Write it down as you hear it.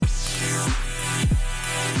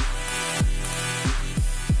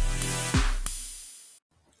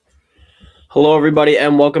Hello, everybody,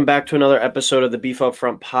 and welcome back to another episode of the Beef Up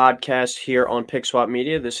Front podcast here on Pick Swap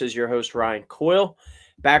Media. This is your host, Ryan Coyle,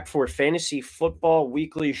 back for Fantasy Football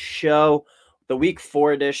Weekly Show, the Week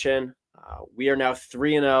 4 edition. We are now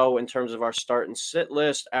 3-0 in terms of our start and sit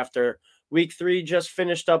list after Week 3 just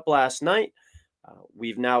finished up last night.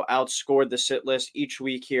 We've now outscored the sit list each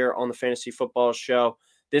week here on the Fantasy Football Show,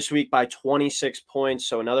 this week by 26 points,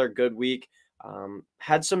 so another good week. I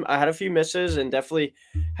had a few misses and definitely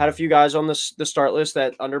had a few guys on the start list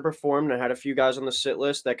that underperformed, and had a few guys on the sit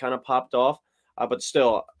list that kind of popped off. But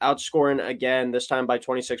still, outscoring again, this time by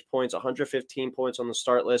 26 points, 115 points on the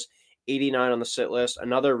start list, 89 on the sit list.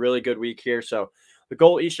 Another really good week here. So the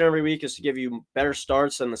goal each and every week is to give you better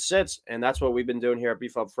starts than the sits, and that's what we've been doing here at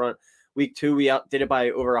Beef Up Front. Week 2, we did it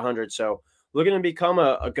by over 100. So looking to become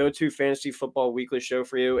a go-to fantasy football weekly show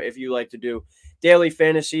for you if you like to do daily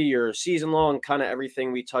fantasy or season long, kind of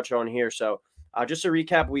everything we touch on here. So just to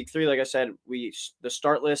recap, week 3, like I said, the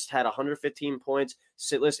start list had 115 points,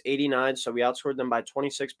 sit list 89, so we outscored them by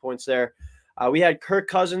 26 points there. We had Kirk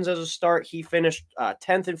Cousins as a start. He finished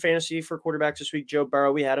 10th in fantasy for quarterbacks this week. Joe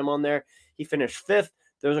Burrow, we had him on there. He finished 5th.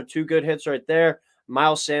 Those are two good hits right there.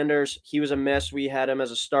 Miles Sanders, he was a miss. We had him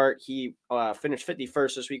as a start. He finished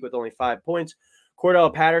 51st this week with only 5 points.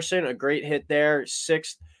 Cordell Patterson, a great hit there.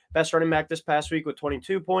 6th best running back this past week with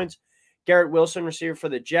 22 points. Garrett Wilson, receiver for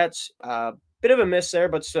the Jets. Bit of a miss there,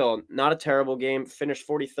 but still not a terrible game. Finished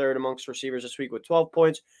 43rd amongst receivers this week with 12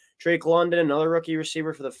 points. Drake London, another rookie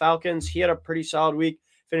receiver for the Falcons. He had a pretty solid week,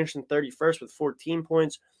 finishing 31st with 14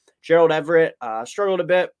 points. Gerald Everett struggled a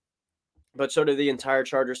bit, but so did the entire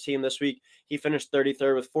Chargers team this week. He finished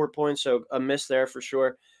 33rd with 4 points, so a miss there for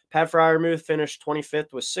sure. Pat Freiermuth finished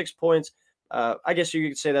 25th with 6 points. I guess you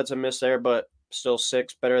could say that's a miss there, but still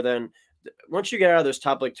 6, better than – once you get out of those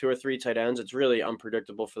top 2 or 3 tight ends, it's really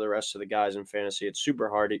unpredictable for the rest of the guys in fantasy. It's super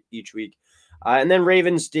hard each week. And then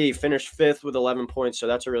Ravens D finished 5th with 11 points, so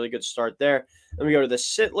that's a really good start there. Then we go to the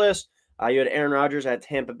sit list. You had Aaron Rodgers at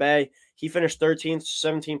Tampa Bay. He finished 13th,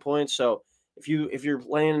 17 points, so – if you're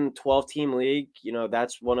playing 12-team league,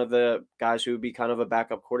 that's one of the guys who would be kind of a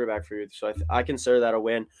backup quarterback for you. So I consider that a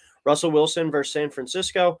win. Russell Wilson versus San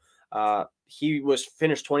Francisco. He was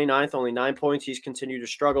finished 29th, only 9 points. He's continued to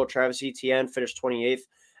struggle. Travis Etienne finished 28th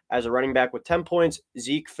as a running back with 10 points.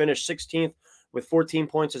 Zeke finished 16th with 14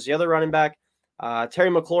 points as the other running back.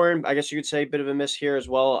 Terry McLaurin, I guess you could say a bit of a miss here as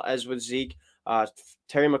well as with Zeke.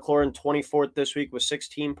 Terry McLaurin, 24th this week with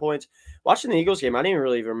 16 points. Watching the Eagles game, I didn't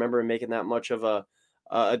really remember him making that much of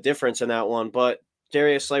a difference in that one, but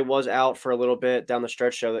Darius Slay was out for a little bit down the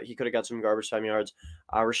stretch, so that he could have got some garbage time yards.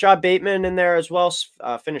 Rashad Bateman in there as well,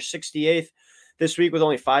 finished 68th this week with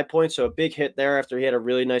only 5 points, so a big hit there after he had a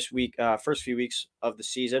really nice week, first few weeks of the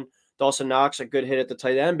season. Dawson Knox, a good hit at the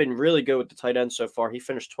tight end, been really good with the tight end so far. He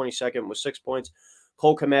finished 22nd with 6 points.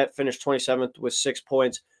 Cole Kmet finished 27th with 6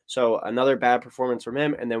 points. So another bad performance from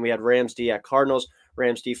him. And then we had Rams D at Cardinals.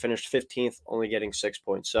 Rams D finished 15th, only getting 6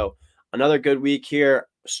 points. So another good week here.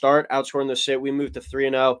 Start outscoring the sit. We moved to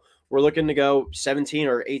 3-0. We're looking to go 17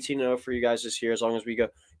 or 18-0 for you guys this year, as long as we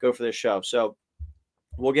go for this show. So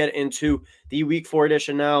we'll get into the Week 4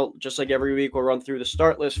 edition now. Just like every week, we'll run through the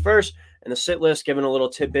start list first and the sit list, giving a little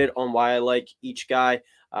tidbit on why I like each guy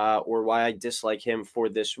or why I dislike him for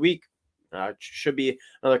this week. Should be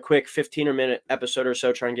another quick 15-minute episode or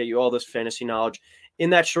so, trying to get you all this fantasy knowledge in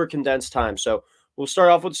that short, condensed time. So we'll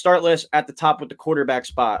start off with the start list at the top with the quarterback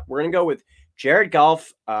spot. We're going to go with Jared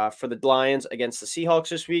Goff for the Lions against the Seahawks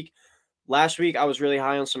this week. Last week, I was really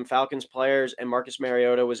high on some Falcons players, and Marcus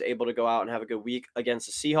Mariota was able to go out and have a good week against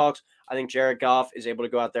the Seahawks. I think Jared Goff is able to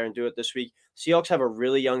go out there and do it this week. Seahawks have a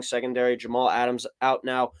really young secondary. Jamal Adams out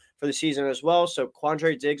now for the season as well, so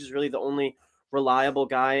Quandre Diggs is really the only reliable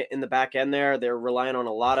guy in the back end there. They're relying on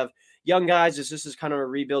a lot of young guys as this is kind of a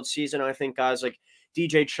rebuild season. I think guys like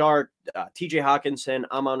DJ Chark, TJ Hawkinson,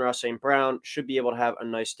 Amon-Ra St. Brown should be able to have a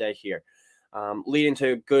nice day here, leading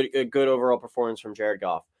to a good overall performance from Jared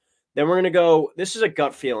Goff. Then we're going to go, this is a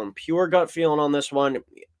gut feeling, pure gut feeling on this one.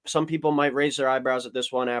 Some people might raise their eyebrows at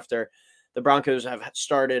this one after the Broncos have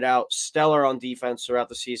started out stellar on defense throughout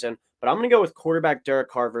the season, but I'm going to go with quarterback Derek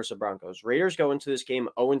Carr versus the Broncos. Raiders go into this game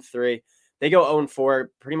 0-3. They go 0-4,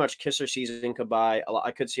 pretty much kiss their season goodbye. I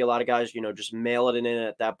could see a lot of guys, just mail it in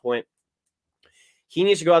at that point. He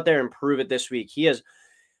needs to go out there and prove it this week. He is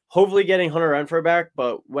hopefully getting Hunter Renfrow back,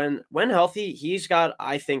 but when healthy, he's got,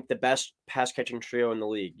 I think, the best pass-catching trio in the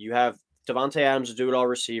league. You have Davante Adams, a do-it-all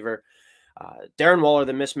receiver, Darren Waller,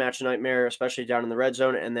 the mismatch nightmare, especially down in the red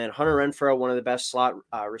zone, and then Hunter Renfrow, one of the best slot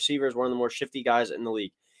receivers, one of the more shifty guys in the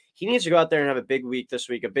league. He needs to go out there and have a big week this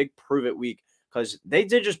week, a big prove-it week, because they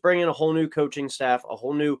did just bring in a whole new coaching staff, a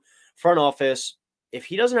whole new front office, if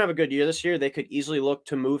he doesn't have a good year this year, they could easily look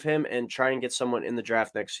to move him and try and get someone in the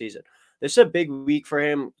draft next season. This is a big week for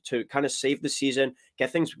him to kind of save the season,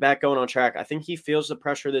 get things back going on track. I think he feels the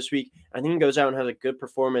pressure this week. I think he goes out and has a good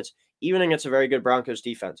performance, even against a very good Broncos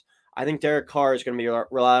defense. I think Derek Carr is going to be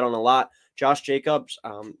relied on a lot. Josh Jacobs,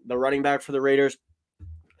 the running back for the Raiders,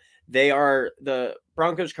 the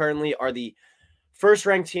Broncos currently are the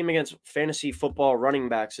first-ranked team against fantasy football running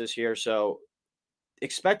backs this year, so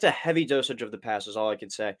expect a heavy dosage of the pass is all I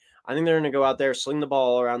could say. I think they're going to go out there, sling the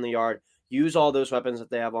ball all around the yard, use all those weapons that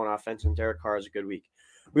they have on offense, and Derek Carr has a good week.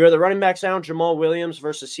 We are the running backs now. Jamal Williams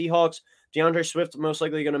versus Seahawks. DeAndre Swift most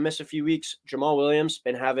likely going to miss a few weeks. Jamal Williams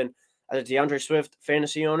been having, as a DeAndre Swift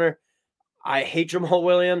fantasy owner, I hate Jamal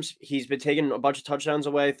Williams. He's been taking a bunch of touchdowns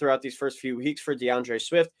away throughout these first few weeks for DeAndre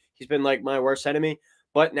Swift. He's been like my worst enemy,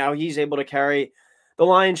 but now he's able to carry the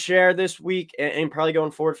lion's share this week and probably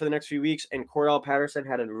going forward for the next few weeks. And Cordell Patterson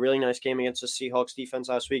had a really nice game against the Seahawks defense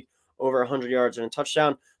last week, over 100 yards and a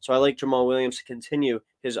touchdown. So I like Jamal Williams to continue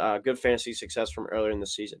his good fantasy success from earlier in the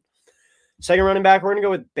season. Second running back, we're going to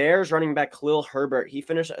go with Bears running back Khalil Herbert. He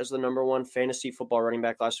finished as the number one fantasy football running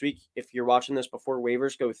back last week. If you're watching this before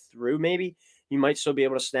waivers go through, maybe you might still be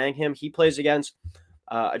able to snag him. He plays against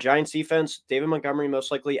a Giants defense. David Montgomery most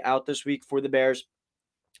likely out this week for the Bears.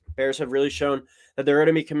 Bears have really shown that they're going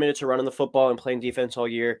to be committed to running the football and playing defense all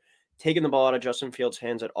year, taking the ball out of Justin Fields'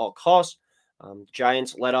 hands at all costs.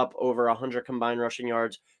 Giants let up over 100 combined rushing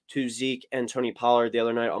yards to Zeke and Tony Pollard the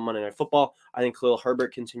other night on Monday Night Football. I think Khalil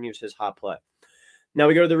Herbert continues his hot play. Now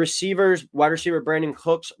we go to the receivers. Wide receiver Brandon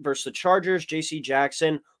Cooks versus the Chargers. J.C.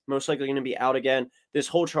 Jackson most likely going to be out again. This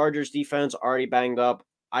whole Chargers defense already banged up.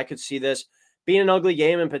 I could see this being an ugly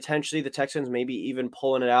game and potentially the Texans maybe even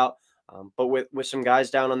pulling it out. But with some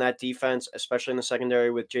guys down on that defense, especially in the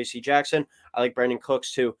secondary with J.C. Jackson, I like Brandon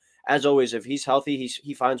Cooks too. As always, if he's healthy,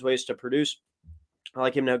 he finds ways to produce. I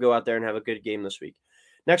like him to go out there and have a good game this week.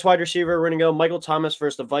 Next wide receiver, we're going to go Michael Thomas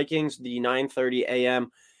versus the Vikings, the 9:30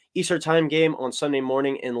 a.m. Eastern time game on Sunday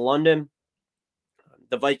morning in London.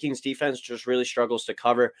 The Vikings defense just really struggles to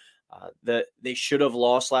cover. They should have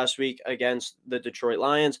lost last week against the Detroit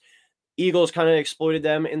Lions. Eagles kind of exploited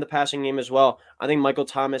them in the passing game as well. I think Michael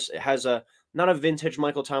Thomas has not a vintage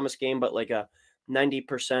Michael Thomas game, but like a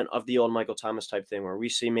 90% of the old Michael Thomas type thing where we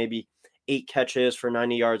see maybe 8 catches for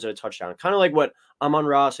 90 yards and a touchdown. Kind of like what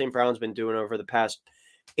Amon-Ra St. Brown's been doing over the past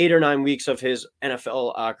 8 or 9 weeks of his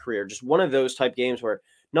NFL career. Just one of those type games where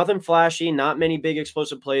nothing flashy, not many big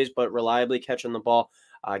explosive plays, but reliably catching the ball,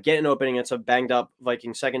 getting open against a banged-up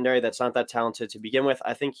Viking secondary that's not that talented to begin with.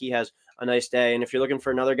 I think he has a nice day. And if you're looking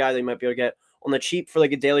for another guy that you might be able to get on the cheap for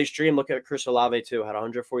like a daily stream, look at Chris Olave too. Had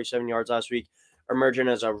 147 yards last week, emerging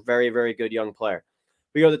as a very, very good young player.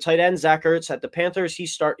 We go to the tight end, Zach Ertz at the Panthers.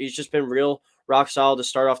 He's just been real rock solid to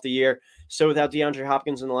start off the year. So without DeAndre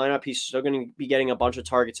Hopkins in the lineup, he's still going to be getting a bunch of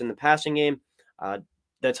targets in the passing game.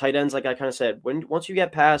 The tight ends, like I kind of said, once you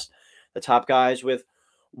get past the top guys with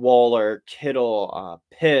Waller, Kittle,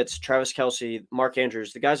 Pitts, Travis Kelce, Mark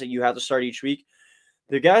Andrews, the guys that you have to start each week,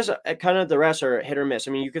 the guys kind of the rest are hit or miss.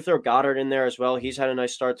 I mean, you could throw Goddard in there as well. He's had a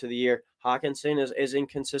nice start to the year. Hawkinson is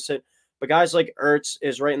inconsistent. But guys like Ertz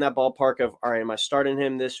is right in that ballpark of, all right, am I starting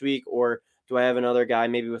him this week or do I have another guy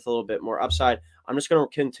maybe with a little bit more upside? I'm just going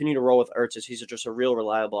to continue to roll with Ertz as he's just a real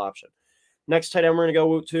reliable option. Next tight end we're going to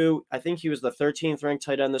go to, I think he was the 13th ranked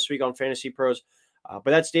tight end this week on Fantasy Pros.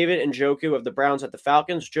 But that's David Njoku of the Browns at the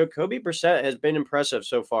Falcons. Jacoby Brissett has been impressive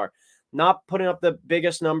so far. Not putting up the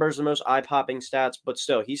biggest numbers, the most eye-popping stats, but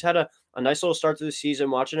still, he's had a nice little start to the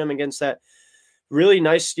season. Watching him against that really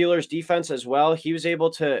nice Steelers defense as well, he was able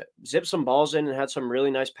to zip some balls in and had some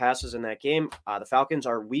really nice passes in that game. The Falcons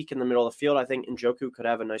are weak in the middle of the field. I think Njoku could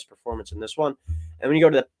have a nice performance in this one. And when you go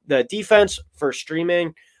to the defense for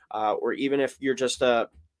streaming, or even if you're just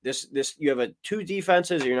you have 2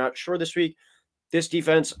 defenses, you're not sure this week. This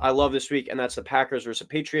defense, I love this week, and that's the Packers versus the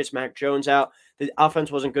Patriots. Mac Jones out. The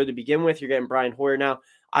offense wasn't good to begin with. You're getting Brian Hoyer now.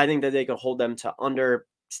 I think that they could hold them to under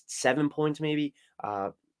 7 points maybe,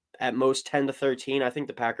 at most 10 to 13. I think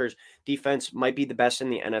the Packers defense might be the best in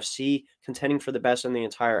the NFC, contending for the best in the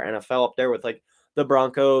entire NFL up there with like the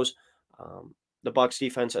Broncos, the Bucs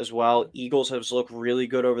defense as well. Eagles have looked really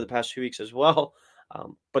good over the past 2 weeks as well.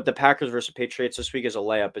 But the Packers versus Patriots this week is a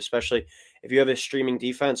layup, especially if you have a streaming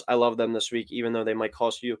defense. I love them this week, even though they might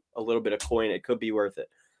cost you a little bit of coin. It could be worth it.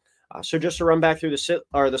 So just to run back through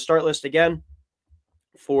the start list again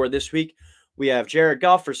for this week, we have Jared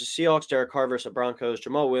Goff versus Seahawks, Derek Carr versus the Broncos,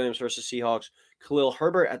 Jamal Williams versus Seahawks, Khalil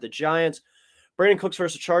Herbert at the Giants, Brandon Cooks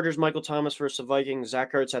versus Chargers, Michael Thomas versus the Vikings,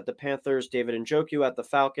 Zach Ertz at the Panthers, David Njoku at the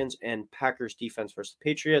Falcons, and Packers defense versus the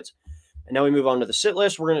Patriots. And now we move on to the sit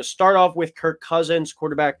list. We're going to start off with Kirk Cousins,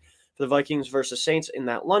 quarterback for the Vikings versus Saints in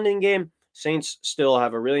that London game. Saints still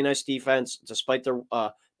have a really nice defense, despite their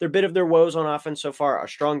bit of their woes on offense so far. A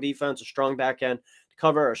strong defense, a strong back end to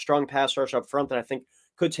cover, a strong pass rush up front that I think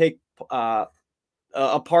could take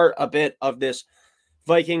apart a bit of this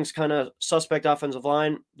Vikings kind of suspect offensive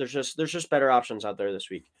line. There's just better options out there this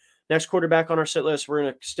week. Next quarterback on our sit list, we're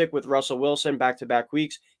going to stick with Russell Wilson back-to-back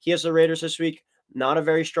weeks. He has the Raiders this week. Not a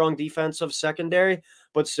very strong defensive secondary,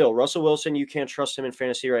 but still, Russell Wilson, you can't trust him in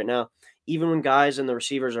fantasy right now. Even when guys and the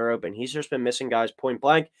receivers are open, he's just been missing guys point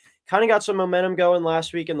blank. Kind of got some momentum going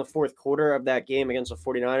last week in the fourth quarter of that game against the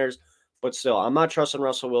 49ers, but still, I'm not trusting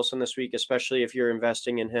Russell Wilson this week, especially if you're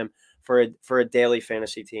investing in him for a daily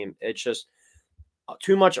fantasy team. It's just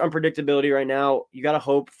too much unpredictability right now. You got to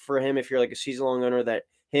hope for him if you're like a season-long owner that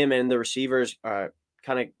him and the receivers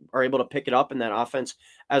kind of are able to pick it up in that offense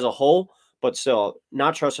as a whole. But still,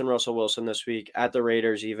 not trusting Russell Wilson this week at the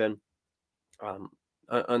Raiders even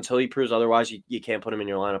until he proves otherwise. You can't put him in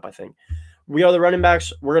your lineup, I think. We are the running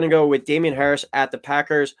backs. We're going to go with Damien Harris at the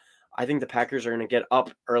Packers. I think the Packers are going to get up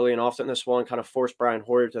early and often in this one, kind of force Brian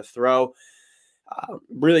Hoyer to throw.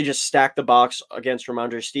 Really just stack the box against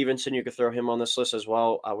Ramondre Stevenson. You could throw him on this list as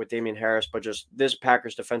well with Damien Harris, but just this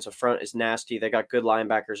Packers defensive front is nasty. They got good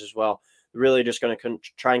linebackers as well. Really just going to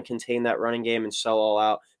try and contain that running game and sell all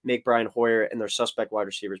out, make Brian Hoyer and their suspect wide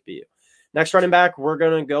receivers beat you. Next running back, we're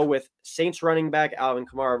going to go with Saints running back Alvin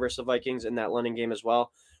Kamara versus the Vikings in that London game as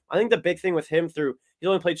well. I think the big thing with him he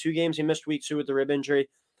only played 2 games. He missed week 2 with the rib injury.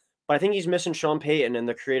 But I think he's missing Sean Payton and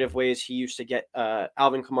the creative ways he used to get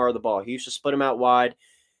Alvin Kamara the ball. He used to split him out wide.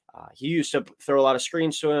 He used to throw a lot of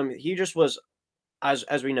screens to him. He just was,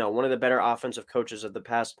 as we know, one of the better offensive coaches of the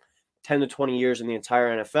past 10 to 20 years in the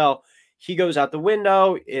entire NFL. He goes out the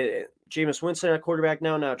window. Jameis Winston at quarterback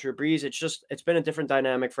now Drew Brees. It's been a different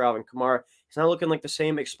dynamic for Alvin Kamara. He's not looking like the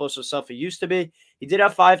same explosive self he used to be. He did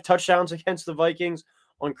have 5 touchdowns against the Vikings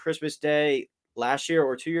on Christmas Day last year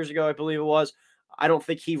or 2 years ago, I believe it was. I don't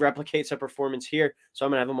think he replicates that performance here, so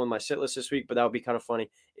I'm going to have him on my sit list this week, but that would be kind of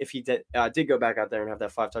funny if he did go back out there and have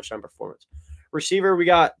that 5 touchdown performance. Receiver, we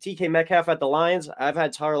got DK Metcalf at the Lions. I've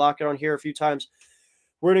had Tyler Lockett on here a few times.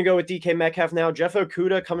 We're going to go with DK Metcalf now. Jeff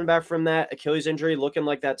Okudah coming back from that Achilles injury, looking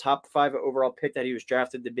like that top 5 overall pick that he was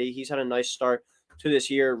drafted to be. He's had a nice start to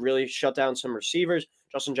this year, really shut down some receivers.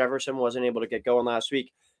 Justin Jefferson wasn't able to get going last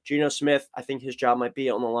week. Geno Smith, I think his job might be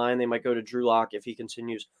on the line. They might go to Drew Lock if he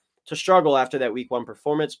continues to struggle after that week 1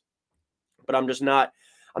 performance. But I'm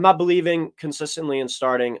not believing consistently in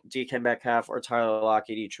starting DK Metcalf or Tyler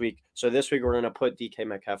Lockett each week. So this week we're going to put DK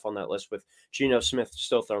Metcalf on that list with Geno Smith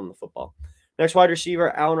still throwing the football. Next wide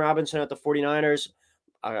receiver, Allen Robinson at the 49ers.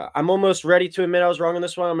 I'm almost ready to admit I was wrong on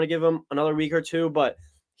this one. I'm going to give him another week or 2, but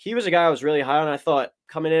he was a guy I was really high on. I thought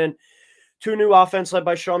coming in, 2 new offense led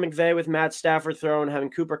by Sean McVay with Matt Stafford throwing,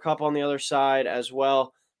 having Cooper Kupp on the other side as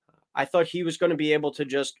well. I thought he was going to be able to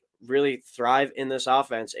just really thrive in this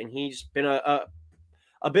offense, and he's been a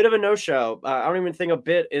bit of a no-show. I don't even think a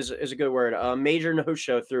bit is a good word. A major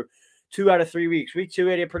no-show through 2 out of 3 weeks. Week 2,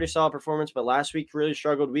 he had a pretty solid performance, but last week really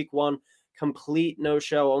struggled. Week 1, complete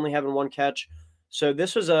no-show, only having 1 catch. So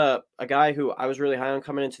this was a guy who I was really high on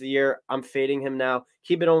coming into the year. I'm fading him now.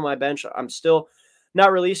 Keep it on my bench. I'm still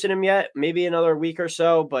not releasing him yet, maybe another week or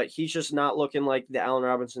so, but he's just not looking like the Allen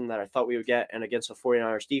Robinson that I thought we would get. And against the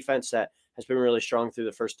 49ers defense that has been really strong through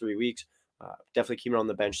the first 3 weeks, definitely keep it on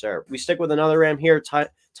the bench there. We stick with another Ram here, tight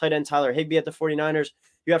end Tyler Higbee at the 49ers.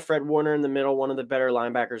 You have Fred Warner in the middle, one of the better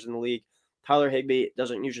linebackers in the league. Tyler Higbee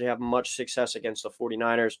doesn't usually have much success against the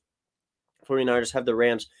 49ers. 49ers have the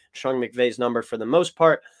Rams, Sean McVay's number for the most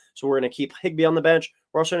part. So we're going to keep Higbee on the bench.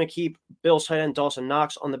 We're also going to keep Bills tight end Dawson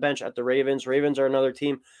Knox on the bench at the Ravens. Ravens are another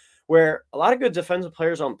team where a lot of good defensive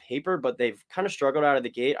players on paper, but they've kind of struggled out of the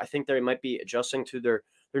gate. I think they might be adjusting to their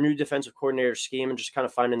new defensive coordinator scheme and just kind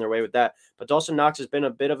of finding their way with that. But Dawson Knox has been a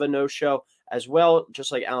bit of a no-show as well,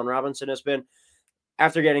 just like Allen Robinson has been.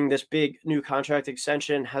 After getting this big new contract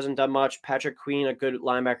extension, hasn't done much. Patrick Queen, a good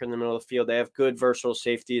linebacker in the middle of the field. They have good versatile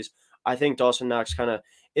safeties. I think Dawson Knox kind of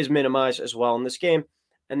is minimized as well in this game.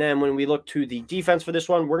 And then when we look to the defense for this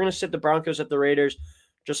one, we're going to sit the Broncos at the Raiders.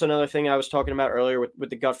 Just another thing I was talking about earlier with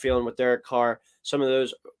the gut feeling with Derek Carr. Some of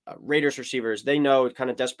those Raiders receivers, they know kind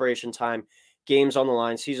of desperation time, games on the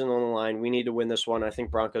line, season on the line. We need to win this one. I think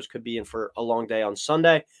Broncos could be in for a long day on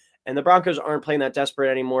Sunday. And the Broncos aren't playing that desperate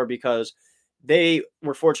anymore because they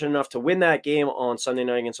were fortunate enough to win that game on Sunday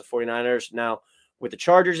night against the 49ers. Now, with the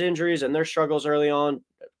Chargers injuries and their struggles early on,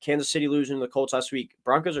 Kansas City losing to the Colts last week,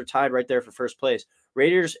 Broncos are tied right there for first place.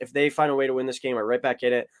 Raiders, if they find a way to win this game, are right back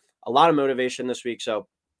in it. A lot of motivation this week. So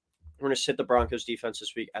We're going to sit the Broncos defense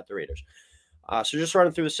this week at the Raiders. So just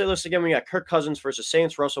running through the sit list again, we got Kirk Cousins versus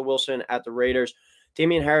Saints, Russell Wilson at the Raiders,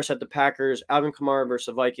 Damian Harris at the Packers, Alvin Kamara versus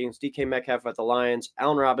the Vikings, DK Metcalf at the Lions,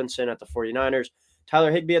 Allen Robinson at the 49ers,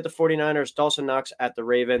 Tyler Higbee at the 49ers, Dawson Knox at the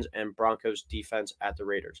Ravens, and Broncos defense at the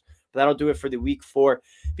Raiders. But that'll do it for the Week 4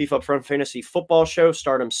 Beef Up Front Fantasy Football Show.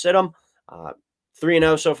 Start 'em, sit 'em.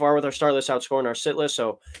 3-0 so far with our start list, outscoring our sit list.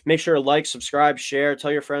 So make sure to like, subscribe, share,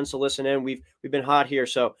 tell your friends to listen in. We've been hot here.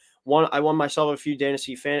 So I won myself a few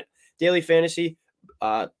daily fantasy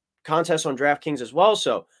contests on DraftKings as well.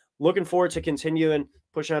 So looking forward to continuing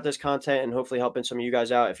pushing out this content and hopefully helping some of you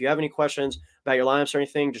guys out. If you have any questions about your lineups or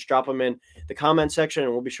anything, just drop them in the comment section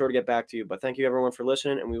and we'll be sure to get back to you. But thank you everyone for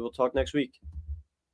listening, and we will talk next week.